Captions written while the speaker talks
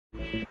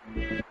In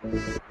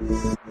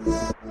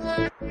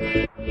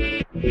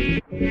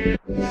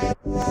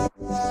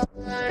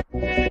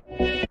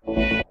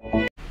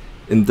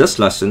this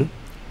lesson,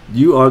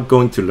 you are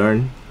going to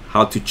learn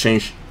how to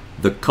change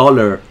the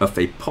color of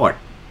a part.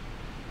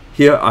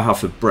 Here I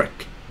have a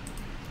brick.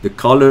 The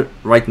color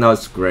right now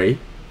is gray.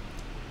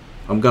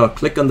 I'm gonna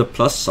click on the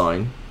plus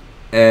sign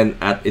and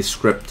add a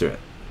script to it.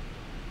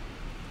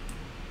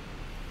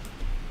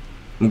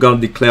 I'm gonna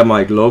declare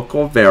my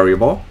local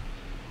variable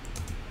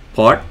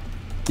part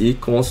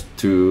equals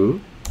to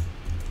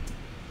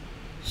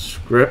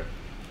script.parent.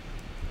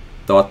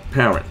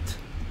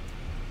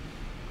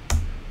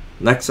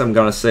 Next, I'm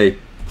gonna say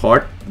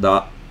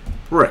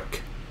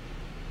part.brick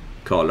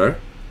color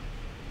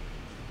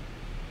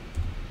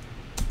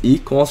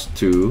equals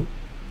to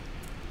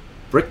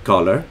brick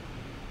color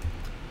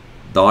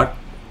dot.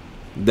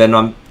 Then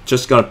I'm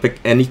just gonna pick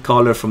any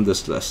color from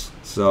this list.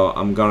 So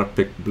I'm gonna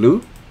pick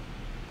blue,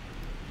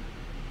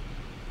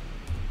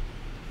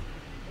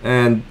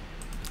 and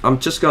I'm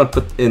just gonna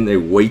put in a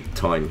wait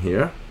time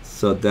here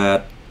so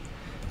that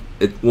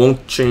it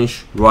won't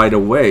change right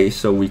away,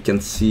 so we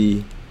can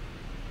see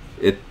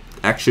it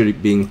actually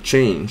being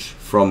changed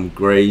from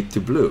gray to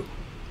blue.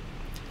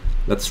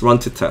 Let's run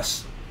to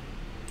test.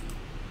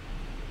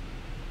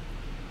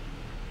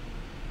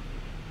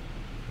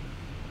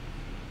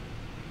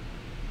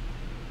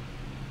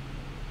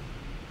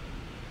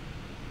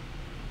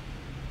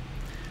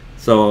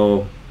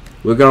 So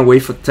we're gonna wait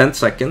for 10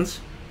 seconds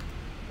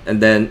and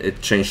then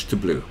it changed to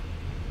blue.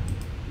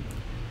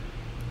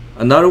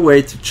 Another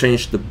way to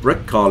change the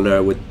brick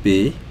color would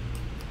be,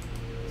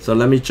 so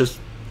let me just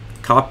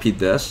copy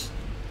this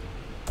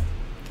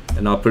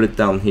and I'll put it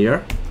down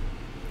here,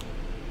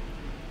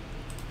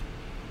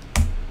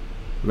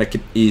 make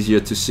it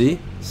easier to see.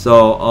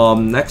 So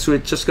next we're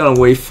just gonna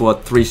wait for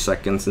 3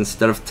 seconds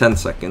instead of 10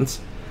 seconds.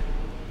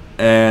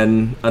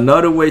 And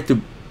another way to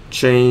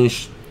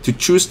choose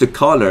the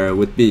color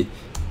would be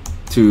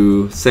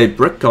to say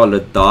brick color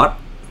dot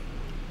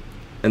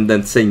and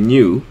then say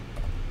new,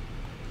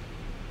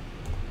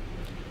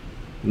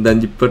 and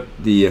then you put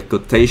the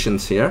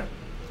quotations here,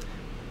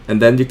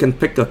 and then you can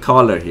pick a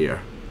color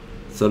here.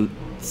 So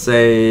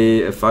say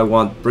if I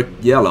want brick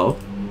yellow.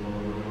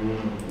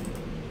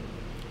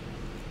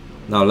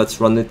 Now let's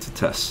run it to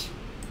test.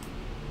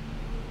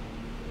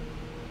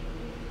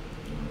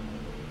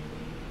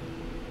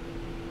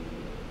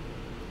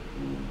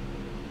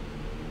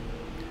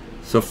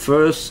 So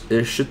first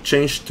it should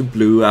change to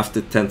blue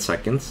after 10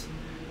 seconds.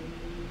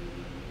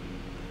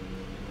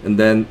 And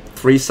then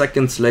 3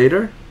 seconds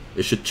later,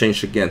 it should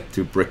change again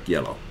to brick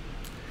yellow.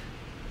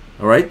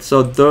 Alright,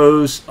 so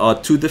those are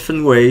 2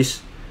 different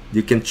ways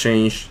you can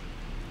change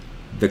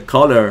the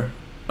color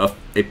of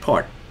a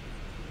part.